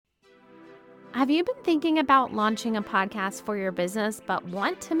Have you been thinking about launching a podcast for your business, but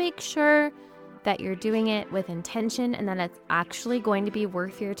want to make sure that you're doing it with intention and that it's actually going to be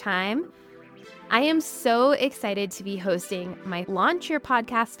worth your time? I am so excited to be hosting my Launch Your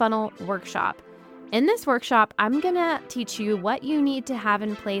Podcast Funnel workshop. In this workshop, I'm going to teach you what you need to have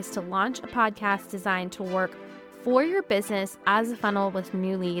in place to launch a podcast designed to work for your business as a funnel with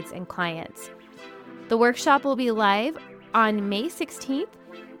new leads and clients. The workshop will be live on May 16th.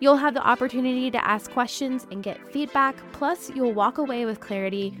 You'll have the opportunity to ask questions and get feedback, plus you'll walk away with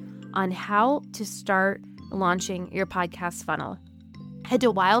clarity on how to start launching your podcast funnel. Head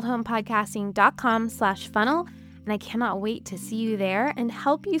to wildhomepodcasting.com/funnel, and I cannot wait to see you there and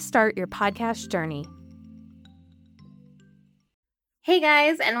help you start your podcast journey. Hey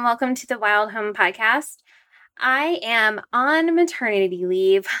guys, and welcome to the Wild Home Podcast. I am on maternity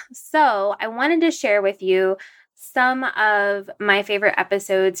leave, so I wanted to share with you some of my favorite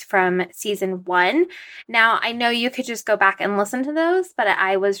episodes from season 1. Now, I know you could just go back and listen to those, but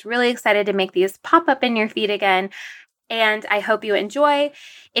I was really excited to make these pop up in your feed again, and I hope you enjoy.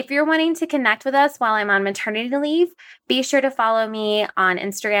 If you're wanting to connect with us while I'm on maternity leave, be sure to follow me on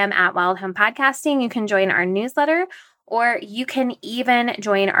Instagram at Wild Home Podcasting. You can join our newsletter, or you can even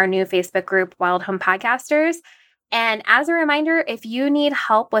join our new Facebook group, Wild Home Podcasters. And as a reminder, if you need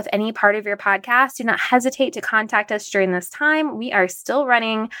help with any part of your podcast, do not hesitate to contact us during this time. We are still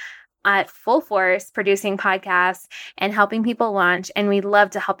running at full force, producing podcasts and helping people launch, and we'd love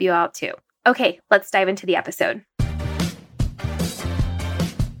to help you out too. Okay, let's dive into the episode.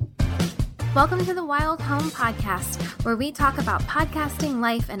 Welcome to the Wild Home Podcast, where we talk about podcasting,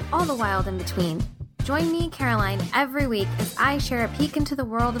 life, and all the wild in between. Join me, Caroline, every week as I share a peek into the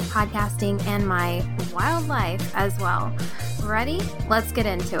world of podcasting and my wild life as well. Ready? Let's get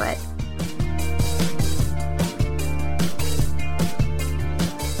into it.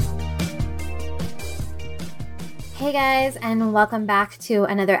 Hey guys, and welcome back to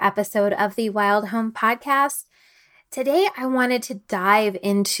another episode of the Wild Home Podcast. Today, I wanted to dive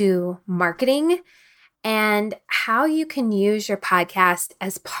into marketing and how you can use your podcast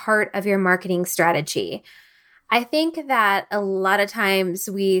as part of your marketing strategy. I think that a lot of times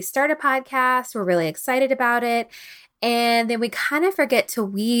we start a podcast, we're really excited about it, and then we kind of forget to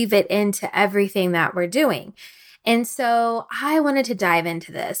weave it into everything that we're doing. And so I wanted to dive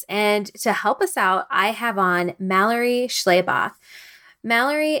into this. And to help us out, I have on Mallory Schlabach.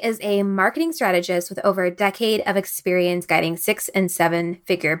 Mallory is a marketing strategist with over a decade of experience guiding 6- and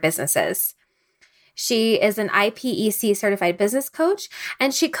 7-figure businesses. She is an IPEC certified business coach,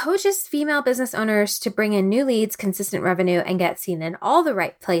 and she coaches female business owners to bring in new leads, consistent revenue, and get seen in all the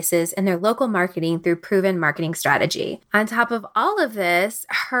right places in their local marketing through proven marketing strategy. On top of all of this,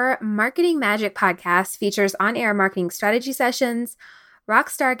 her Marketing Magic podcast features on-air marketing strategy sessions,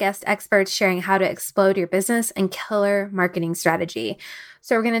 rockstar guest experts sharing how to explode your business, and killer marketing strategy.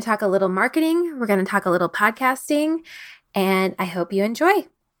 So we're going to talk a little marketing, we're going to talk a little podcasting, and I hope you enjoy.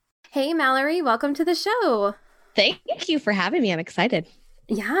 Hey, Mallory, welcome to the show. Thank you for having me. I'm excited.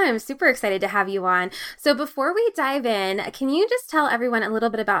 Yeah, I'm super excited to have you on. So before we dive in, can you just tell everyone a little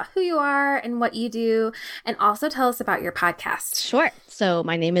bit about who you are and what you do, and also tell us about your podcast? Sure. So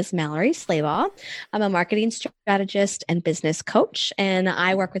my name is Mallory Schlabach. I'm a marketing strategist and business coach, and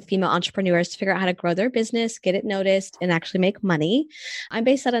I work with female entrepreneurs to figure out how to grow their business, get it noticed, and actually make money. I'm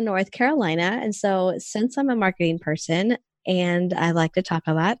based out of North Carolina, and so since I'm a marketing person, and I like to talk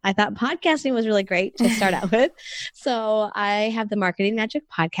a lot, I thought podcasting was really great to start out with. So I have the Marketing Magic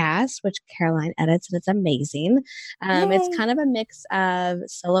podcast, which Caroline edits, and it's amazing. It's kind of a mix of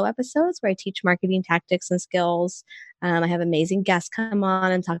solo episodes where I teach marketing tactics and skills. I have amazing guests come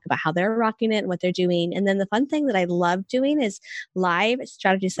on and talk about how they're rocking it and what they're doing. And then the fun thing that I love doing is live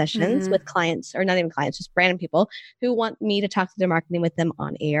strategy sessions with clients, or not even clients, just random people who want me to talk to their marketing with them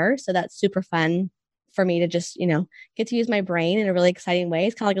on air. So that's super fun for me to just, get to use my brain in a really exciting way.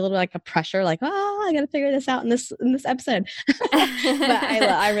 It's kind of like a little like a pressure, like, oh, I got to figure this out in this episode. But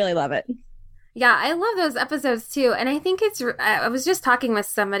I really love it. Yeah, I love those episodes too. And I think I was just talking with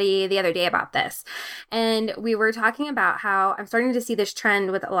somebody the other day about this. And we were talking about how I'm starting to see this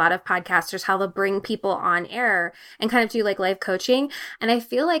trend with a lot of podcasters, how they'll bring people on air and kind of do like live coaching. And I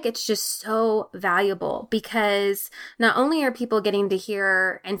feel like it's just so valuable because not only are people getting to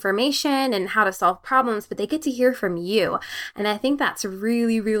hear information and how to solve problems, but they get to hear from you. And I think that's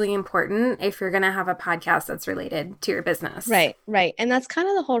really, really important if you're going to have a podcast that's related to your business. Right. And that's kind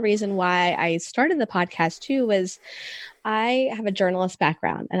of the whole reason why I started the podcast too was I have a journalist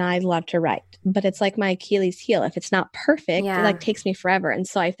background and I love to write, but it's like my Achilles heel. If it's not perfect, it like takes me forever. And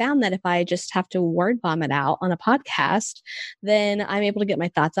so I found that if I just have to word vomit out on a podcast, then I'm able to get my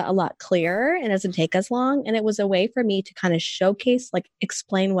thoughts out a lot clearer and it doesn't take as long. And it was a way for me to kind of showcase, like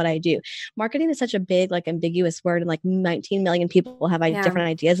explain what I do. Marketing is such a big, like ambiguous word and like 19 million people have different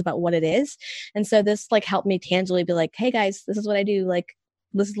ideas about what it is. And so this like helped me tangibly be like, hey guys, this is what I do. Like,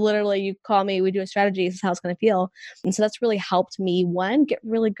 this is literally, you call me, we do a strategy, this is how it's going to feel. And so that's really helped me, one, get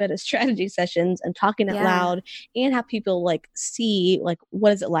really good at strategy sessions and talking out loud and have people like see, like,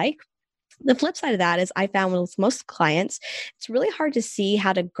 what is it like? The flip side of that is I found with most clients, it's really hard to see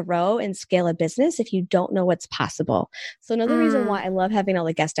how to grow and scale a business if you don't know what's possible. So another reason why I love having all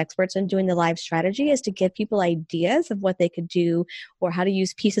the guest experts and doing the live strategy is to give people ideas of what they could do or how to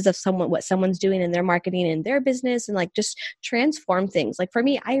use pieces of what someone's doing in their marketing and their business and like just transform things. Like for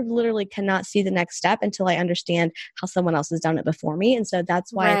me, I literally cannot see the next step until I understand how someone else has done it before me. And so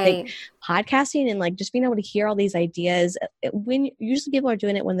that's why I think podcasting and like just being able to hear all these ideas when usually people are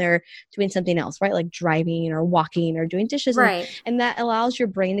doing it when they're doing something else, right? Like driving or walking or doing dishes. And that allows your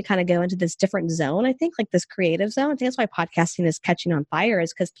brain to kind of go into this different zone. I think like this creative zone. I think that's why podcasting is catching on fire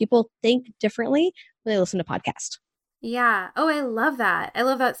is because people think differently when they listen to podcasts. Yeah. Oh, I love that. I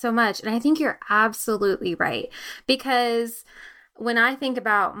love that so much. And I think you're absolutely right because when I think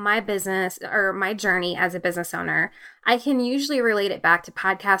about my business or my journey as a business owner, I can usually relate it back to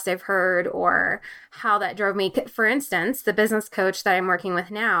podcasts I've heard or how that drove me. For instance, the business coach that I'm working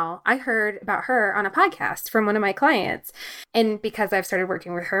with now, I heard about her on a podcast from one of my clients. And because I've started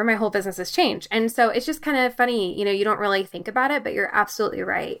working with her, my whole business has changed. And so it's just kind of funny, you don't really think about it, but you're absolutely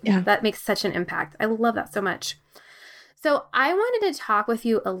right. Yeah. That makes such an impact. I love that so much. So I wanted to talk with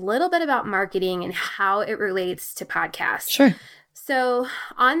you a little bit about marketing and how it relates to podcasts. Sure. So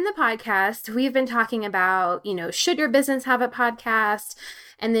on the podcast, we've been talking about, should your business have a podcast?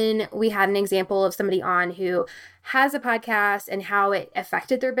 And then we had an example of somebody on who has a podcast and how it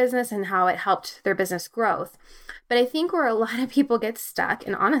affected their business and how it helped their business growth. But I think where a lot of people get stuck,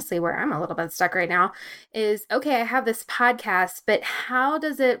 and honestly, where I'm a little bit stuck right now, is, okay, I have this podcast, but how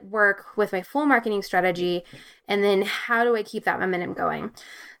does it work with my full marketing strategy? And then how do I keep that momentum going?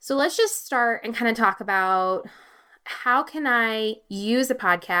 So let's just start and kind of talk about how can I use a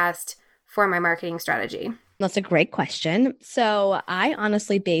podcast for my marketing strategy? That's a great question. So I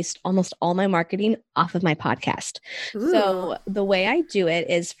honestly based almost all my marketing off of my podcast. Ooh. So the way I do it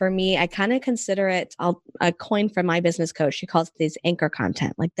is for me, I kind of consider it a coin from my business coach. She calls these anchor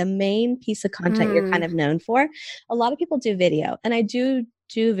content, like the main piece of content you're kind of known for. A lot of people do video and I do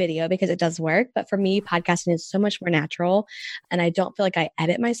video because it does work. But for me, podcasting is so much more natural. And I don't feel like I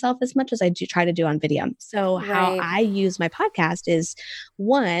edit myself as much as I do try to do on video. So how I use my podcast is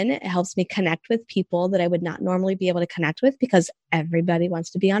one, it helps me connect with people that I would not normally be able to connect with because everybody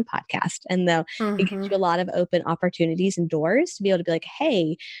wants to be on podcast. And it gives you a lot of open opportunities and doors to be able to be like,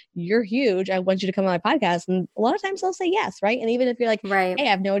 hey, you're huge. I want you to come on my podcast. And a lot of times they'll say yes, right? And even if you're like, hey, I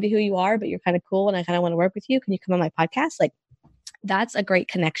have no idea who you are, but you're kind of cool and I kind of want to work with you. Can you come on my podcast? Like, that's a great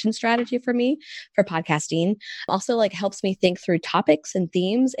connection strategy for me for podcasting. Also like helps me think through topics and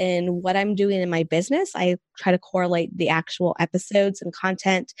themes and what I'm doing in my business. I try to correlate the actual episodes and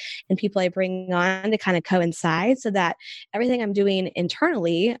content and people I bring on to kind of coincide so that everything I'm doing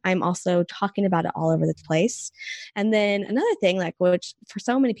internally, I'm also talking about it all over the place. And then another thing, like, which for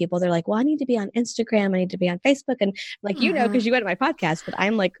so many people, they're like, well, I need to be on Instagram. I need to be on Facebook. And like, because you went to my podcast, but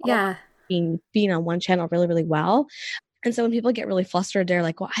I'm like, being on one channel really, really well. And so when people get really flustered, they're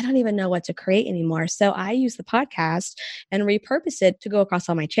like, well, I don't even know what to create anymore. So I use the podcast and repurpose it to go across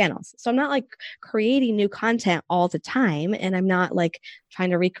all my channels. So I'm not like creating new content all the time. And I'm not like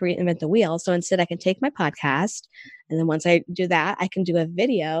trying to invent the wheel. So instead I can take my podcast. And then once I do that, I can do a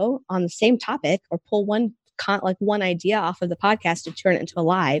video on the same topic or pull one idea off of the podcast to turn it into a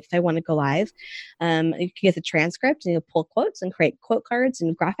live if I want to go live. You can get the transcript and you'll pull quotes and create quote cards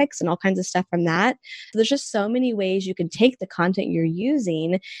and graphics and all kinds of stuff from that. So there's just so many ways you can take the content you're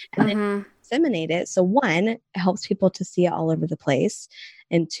using and then disseminate it. So one, it helps people to see it all over the place.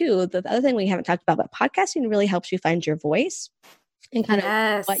 And two, the other thing we haven't talked about, but podcasting really helps you find your voice and kind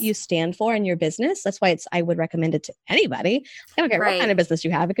of what you stand for in your business. That's why I would recommend it to anybody. I don't care what kind of business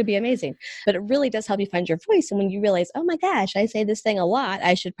you have. It could be amazing, but it really does help you find your voice. And when you realize, oh my gosh, I say this thing a lot,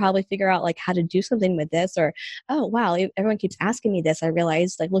 I should probably figure out like how to do something with this, or, oh, wow, everyone keeps asking me this. I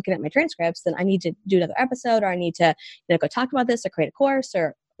realized like looking at my transcripts, then I need to do another episode, or I need to, go talk about this or create a course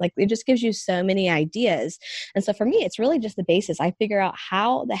or Like it just gives you so many ideas. And so for me, it's really just the basis. I figure out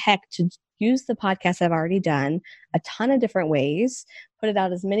how the heck to use the podcast I've already done a ton of different ways, put it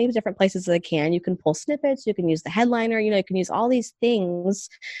out as many different places as I can. You can pull snippets, you can use the headliner, you can use all these things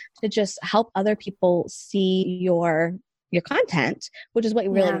to just help other people see your content, which is what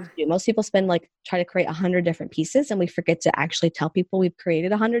you really need to do. Most people try to create 100 different pieces, and we forget to actually tell people we've created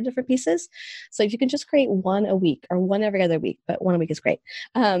 100 different pieces. So if you can just create one a week or one every other week, but one a week is great.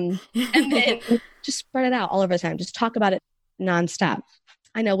 And then just spread it out all over the time. Just talk about it nonstop.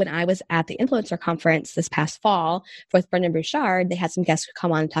 I know when I was at the influencer conference this past fall with Brendan Bouchard, they had some guests who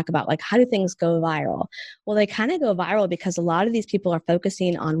come on and talk about how do things go viral? Well, they kind of go viral because a lot of these people are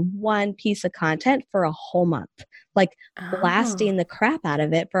focusing on one piece of content for a whole month, blasting the crap out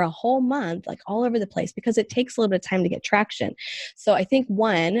of it for a whole month, all over the place, because it takes a little bit of time to get traction. So I think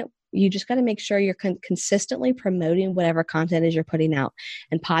you just got to make sure you're consistently promoting whatever content is you're putting out.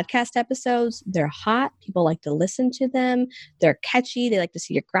 And podcast episodes, they're hot. People like to listen to them. They're catchy. They like to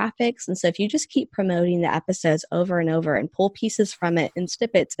see your graphics. And so if you just keep promoting the episodes over and over and pull pieces from it and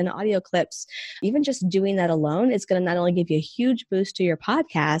snippets and audio clips, even just doing that alone is going to not only give you a huge boost to your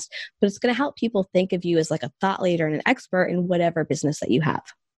podcast, but it's going to help people think of you as a thought leader and an expert in whatever business that you have.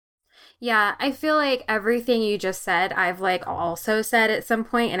 Yeah, I feel like everything you just said, I've also said at some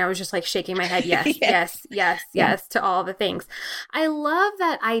point, and I was just shaking my head. Yes, yes to all the things. I love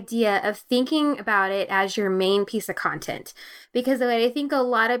that idea of thinking about it as your main piece of content, because what I think a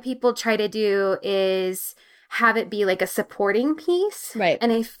lot of people try to do is have it be a supporting piece. Right.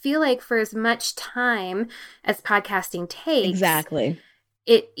 And I feel like for as much time as podcasting takes. Exactly.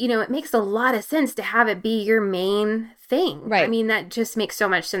 It makes a lot of sense to have it be your main thing. Right. I mean, that just makes so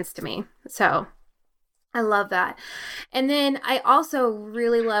much sense to me. So I love that. And then I also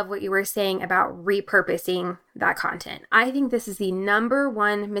really love what you were saying about repurposing that content. I think this is the number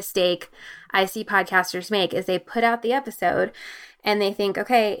one mistake I see podcasters make is they put out the episode and they think,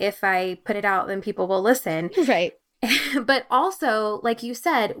 okay, if I put it out, then people will listen. Right. But also, like you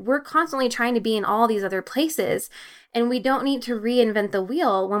said, we're constantly trying to be in all these other places, and we don't need to reinvent the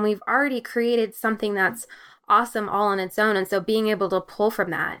wheel when we've already created something that's awesome all on its own. And so being able to pull from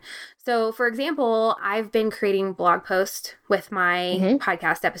that. So for example, I've been creating blog posts with my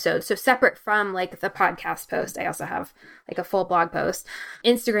podcast episodes. So separate from the podcast post, I also have a full blog post.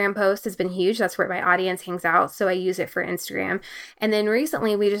 Instagram post has been huge. That's where my audience hangs out. So I use it for Instagram. And then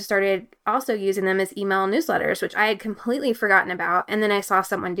recently we just started also using them as email newsletters, which I had completely forgotten about. And then I saw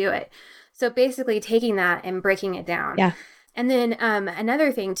someone do it. So basically taking that and breaking it down. Yeah. And then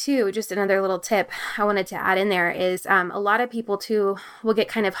another thing too, just another little tip I wanted to add in there is a lot of people too will get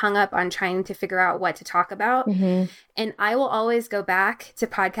kind of hung up on trying to figure out what to talk about. And I will always go back to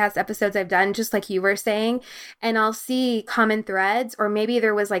podcast episodes I've done, just like you were saying, and I'll see common threads, or maybe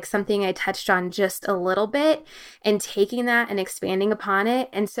there was something I touched on just a little bit, and taking that and expanding upon it.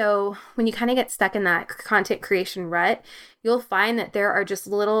 And so when you kind of get stuck in that content creation rut, you'll find that there are just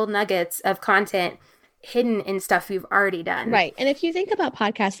little nuggets of content hidden in stuff you've already done. Right. And if you think about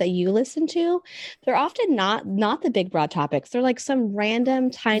podcasts that you listen to, they're often not the big broad topics. They're some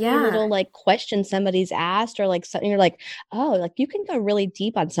random tiny little question somebody's asked, or something you're you can go really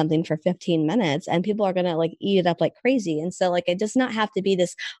deep on something for 15 minutes and people are going to eat it up like crazy. And so it does not have to be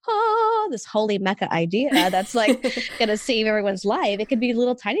this holy mecca idea that's going to save everyone's life. It could be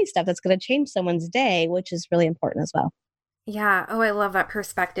little tiny stuff that's going to change someone's day, which is really important as well. Yeah. Oh, I love that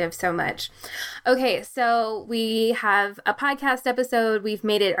perspective so much. Okay. So we have a podcast episode. We've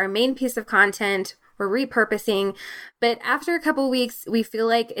made it our main piece of content. We're repurposing. But after a couple of weeks, we feel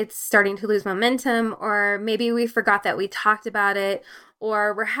like it's starting to lose momentum, or maybe we forgot that we talked about it,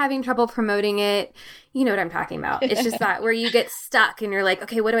 or we're having trouble promoting it. You know what I'm talking about. It's just that where you get stuck and you're like,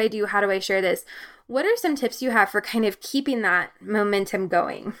 okay, what do I do? How do I share this? What are some tips you have for kind of keeping that momentum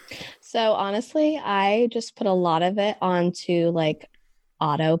going? So honestly, I just put a lot of it onto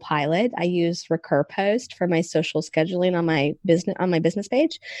autopilot. I use Recur Post for my social scheduling on my business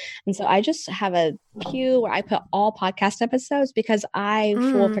page. And so I just have a queue where I put all podcast episodes because I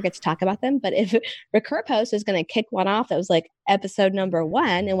will forget to talk about them. But if Recur Post is going to kick one off that was episode number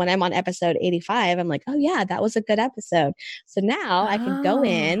 1, and when I'm on episode 85, I'm oh yeah, that was a good episode. So now I can go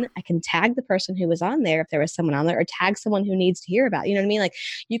in, I can tag the person who was on there if there was someone on there, or tag someone who needs to hear about, you know what I mean?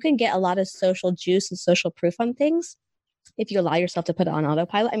 You can get a lot of social juice and social proof on things if you allow yourself to put it on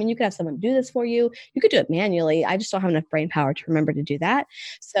autopilot. I mean, you could have someone do this for you. You could do it manually. I just don't have enough brain power to remember to do that.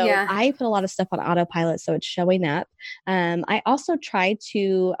 So Yeah. I put a lot of stuff on autopilot, so it's showing up. I also try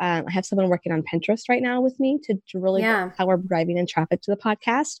to I have someone working on Pinterest right now with me to really Yeah. how we're driving in traffic to the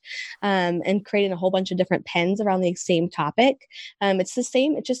podcast, and creating a whole bunch of different pins around the same topic. It's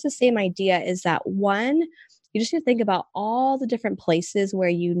just the same idea, is that one, you just need to think about all the different places where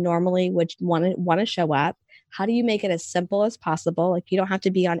you normally would want to show up. How do you make it as simple as possible? Like, you don't have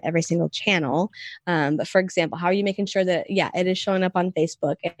to be on every single channel. But for example, how are you making sure that, yeah, it is showing up on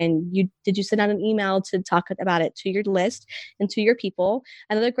Facebook, and did you send out an email to talk about it to your list and to your people?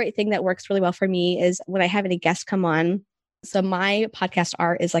 Another great thing that works really well for me is when I have any guests come on. So my podcast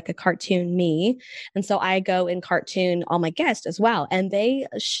art is like a cartoon me. And so I go and cartoon all my guests as well. And they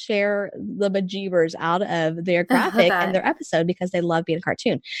share the bejeebers out of their I love graphic and that. their episode because they love being a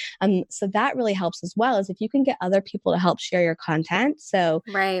cartoon. So that really helps as well, as if you can get other people to help share your content. So,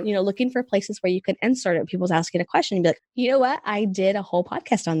 Right. looking for places where you can insert it. People's asking a question and be like, you know what? I did a whole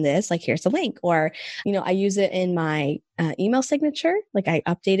podcast on this. Like, here's the link. Or, I use it in my email signature. Like, I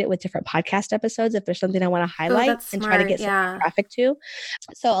update it with different podcast episodes if there's something I want to Oh, highlight that's and try to smart. get some Yeah. traffic to.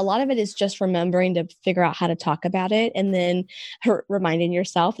 So a lot of it is just remembering to figure out how to talk about it, and then reminding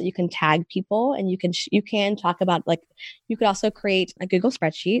yourself that you can tag people, and you can talk about, like, you could also create a Google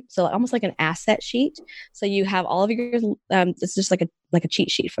spreadsheet. So almost like an asset sheet. So you have all of your, it's just like a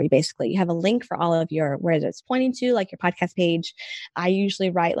cheat sheet for you. Basically, you have a link for all of your, where it's pointing to, like your podcast page. I usually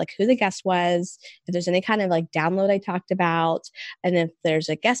write like who the guest was, if there's any kind of like download I talked about, and if there's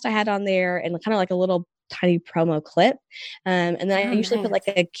a guest I had on there, and kind of like a little tiny promo clip. And then I Oh, usually put nice.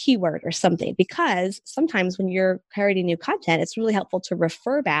 like a keyword or something, because sometimes when you're creating new content, it's really helpful to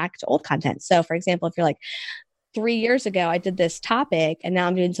refer back to old content. So for example, if you're like, 3 years ago, I did this topic and now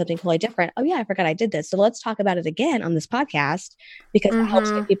I'm doing something totally different. Oh yeah, I forgot I did this. So let's talk about it again on this podcast, because it helps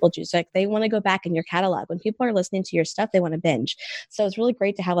get Mm-hmm. people juiced. Like, they want to go back in your catalog. When people are listening to your stuff, they want to binge. So it's really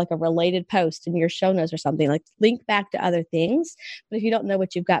great to have like a related post in your show notes or something, like link back to other things. But if you don't know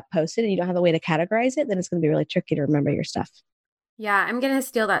what you've got posted and you don't have a way to categorize it, then it's going to be really tricky to remember your stuff. Yeah, I'm going to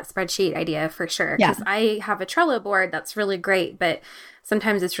steal that spreadsheet idea for sure, Yeah. because I have a Trello board that's really great, but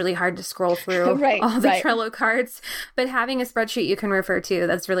sometimes it's really hard to scroll through Right, all the right. Trello cards. But having a spreadsheet you can refer to,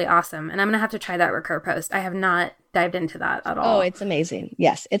 that's really awesome. And I'm going to have to try that recur post. I have not dived into that at all. Oh, it's amazing.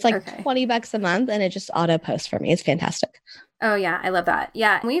 Yes. It's like Okay. $20 a month, and it just auto posts for me. It's fantastic. Oh, yeah, I love that.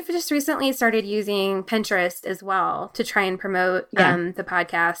 Yeah, we've just recently started using Pinterest as well to try and promote Yeah. the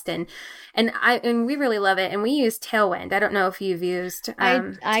podcast, and we really love it. And we use Tailwind. I don't know if you've used I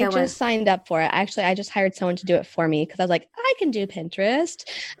Tailwind. just signed up for it. Actually, I just hired someone to do it for me, because I was like, I can do Pinterest.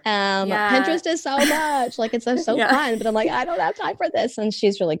 Yeah. Pinterest is so much, like, it's so Yeah. fun, but I'm like, I don't have time for this. And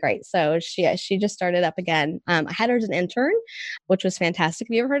she's really great. So she just started up again. I had her as an intern, which was fantastic.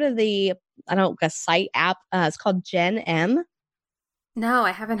 Have you ever heard of a site app? It's called Gen M. No,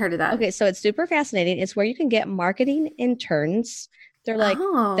 I haven't heard of that. Okay, so it's super fascinating. It's where you can get marketing interns. They're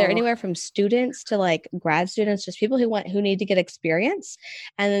Oh. anywhere from students to like grad students, just people who need to get experience.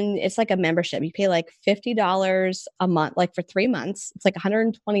 And then it's like a membership. You pay like $50 a month, like for 3 months. It's like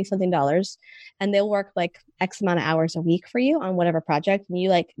 $120 something, and they'll work like X amount of hours a week for you on whatever project. And you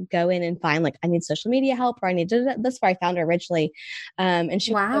like go in and find like, I need social media help, or I need to, that's where I found her originally. And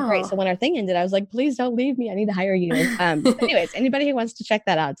she was so great. Wow. So when our thing ended, I was like, please don't leave me. I need to hire you. So anyways, anybody who wants to check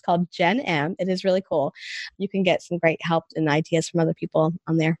that out, it's called Gen M. It is really cool. You can get some great help and ideas from other people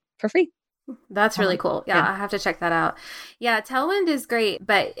on there for free. That's really cool. Yeah, Yeah. I have to check that out. Yeah, Tailwind is great,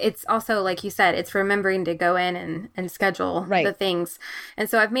 but it's also, like you said, it's remembering to go in and schedule Right. the things. And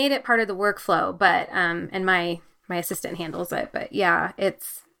so I've made it part of the workflow, but and my assistant handles it. But yeah,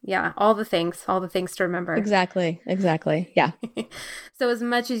 it's all the things to remember. Exactly. Yeah. So as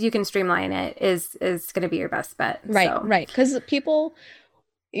much as you can streamline it is going to be your best bet. Right. So. Right. Because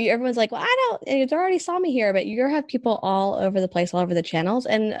everyone's like, well, they already saw me here, but you have people all over the place, all over the channels.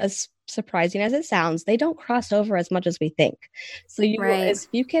 And as surprising as it sounds, they don't cross over as much as we think. So if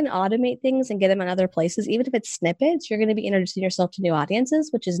you can automate things and get them in other places, even if it's snippets, you're going to be introducing yourself to new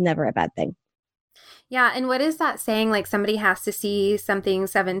audiences, which is never a bad thing. Yeah, and what is that saying? Like, somebody has to see something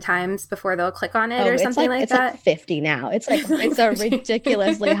 7 times before they'll click on it, or something like it's that? like 50 now. It's like it's a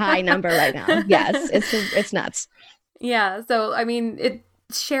ridiculously high number right now. Yes, it's nuts. Yeah, so I mean,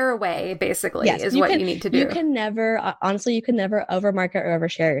 share away basically is you what you need to do. You can never, honestly, you can never overmarket or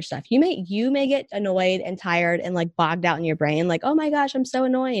overshare your stuff. You may get annoyed and tired and like bogged out in your brain, like, oh my gosh, I'm so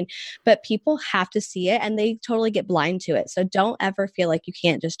annoying. But people have to see it and they totally get blind to it. So don't ever feel like you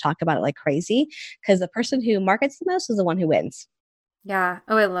can't just talk about it like crazy, because the person who markets the most is the one who wins. Yeah.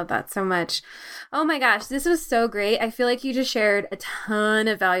 Oh, I love that so much. Oh my gosh, this was so great. I feel like you just shared a ton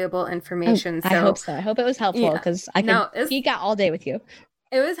of valuable information. I hope so. I hope it was helpful Yeah. because I No, could geek out all day with you.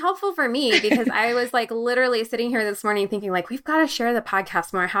 it was helpful for me because I was like literally sitting here this morning thinking like, we've got to share the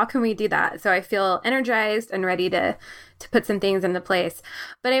podcast more. How can we do that? So I feel energized and ready to put some things into place.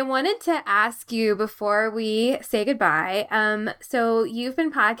 But I wanted to ask you before we say goodbye. So you've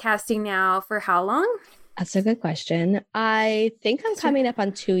been podcasting now for how long? That's a good question. I think I'm coming up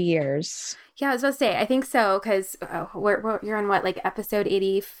on 2 years. Yeah, I was about to say, I think so, because you're on what, like episode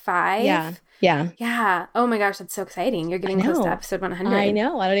 85? Yeah. Oh my gosh, that's so exciting. You're getting close to episode 100. I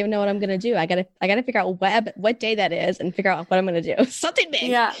know. I don't even know what I'm going to do. I gotta figure out what day that is and figure out what I'm going to do. Something big.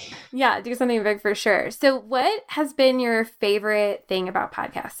 Yeah, do something big for sure. So what has been your favorite thing about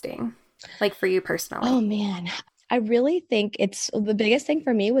podcasting? Like for you personally? Oh man. I really think it's the biggest thing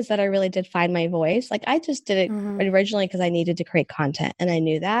for me was that I really did find my voice. Like I just did it originally because I needed to create content and I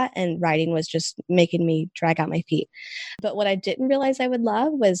knew that. And writing was just making me drag out my feet. But what I didn't realize I would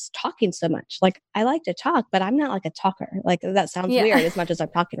love was talking so much. Like I like to talk, but I'm not like a talker. Like that sounds weird as much as I'm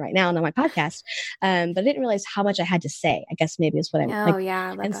talking right now on my podcast. But I didn't realize how much I had to say, I guess maybe is what I'm like.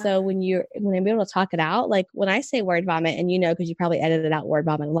 Yeah. And so when I'm able to talk it out, like when I say word vomit and because you probably edited out word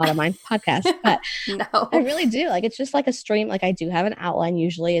vomit a lot of my podcasts, but no. I really do. Like it's just like a stream. Like I do have an outline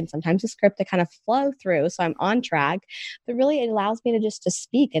usually and sometimes a script to kind of flow through. So I'm on track, but really it allows me to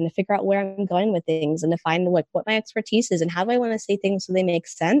speak and to figure out where I'm going with things and to find what my expertise is and how do I want to say things so they make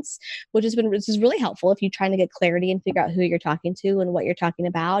sense, which is really helpful if you're trying to get clarity and figure out who you're talking to and what you're talking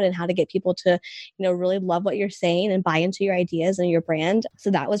about and how to get people to, really love what you're saying and buy into your ideas and your brand. So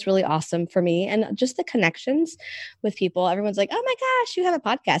that was really awesome for me. And just the connections with people. Everyone's like, oh my gosh, you have a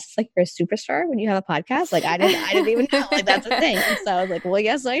podcast. It's like you're a superstar when you have a podcast. Like I didn't even know like that's a thing. And so I was like, well,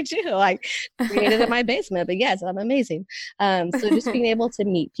 yes, I do. I created it in my basement, but yes, I'm amazing. So just being able to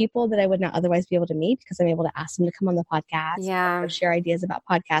meet people that I would not otherwise be able to meet because I'm able to ask them to come on the podcast, or share ideas about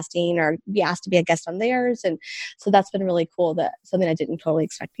podcasting or be asked to be a guest on theirs. And so that's been really cool. That something I didn't totally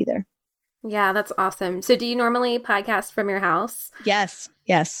expect either. Yeah, that's awesome. So do you normally podcast from your house? Yes.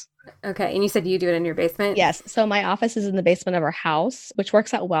 Okay. And you said you do it in your basement? Yes. So my office is in the basement of our house, which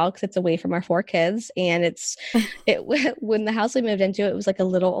works out well because it's away from our 4 kids. And when the house we moved into, it was like a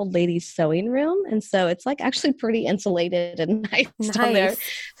little old lady's sewing room. And so it's like actually pretty insulated and nice down there.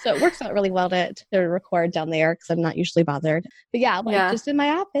 So it works out really well to record down there because I'm not usually bothered. But just in my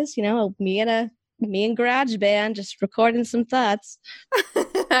office, me and GarageBand just recording some thoughts.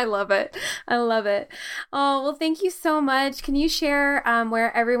 I love it. Oh, well, thank you so much. Can you share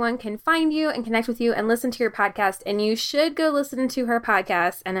where everyone can find you and connect with you and listen to your podcast? And you should go listen to her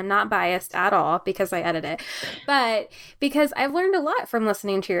podcast. And I'm not biased at all because I edit it, but because I've learned a lot from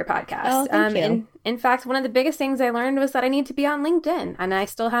listening to your podcast. Oh, thank you. In fact, one of the biggest things I learned was that I need to be on LinkedIn, and I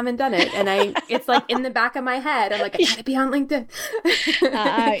still haven't done it. And it's like in the back of my head, I'm like, I gotta be on LinkedIn.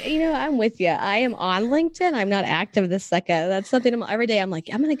 I'm with you. I am on LinkedIn. I'm not active this second. That's something every day. I'm like,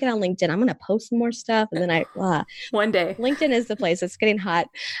 I'm going to get on LinkedIn. I'm going to post some more stuff. And then one day, LinkedIn is the place. It's getting hot,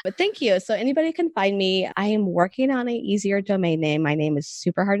 but thank you. So anybody can find me. I am working on an easier domain name. My name is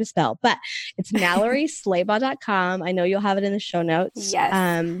super hard to spell, but it's MallorySchlabach.com. I know you'll have it in the show notes.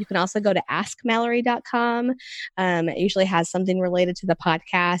 Yes. You can also go to AskMallory.com. It usually has something related to the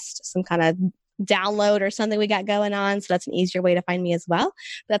podcast, some kind of download or something we got going on. So that's an easier way to find me as well.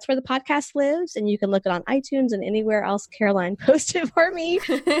 But that's where the podcast lives. And you can look it on iTunes and anywhere else Caroline posted for me.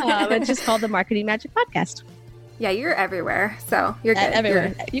 It's just called the Marketing Magic Podcast. Yeah, you're everywhere. So you're good.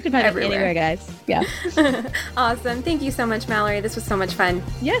 Everywhere. You can find it anywhere, guys. Yeah. Awesome. Thank you so much, Mallory. This was so much fun.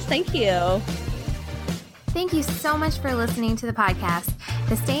 Yes, thank you. Thank you so much for listening to the podcast.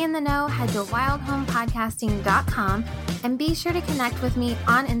 To stay in the know, head to wildhomepodcasting.com and be sure to connect with me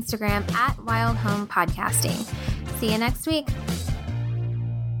on Instagram at wildhomepodcasting. See you next week.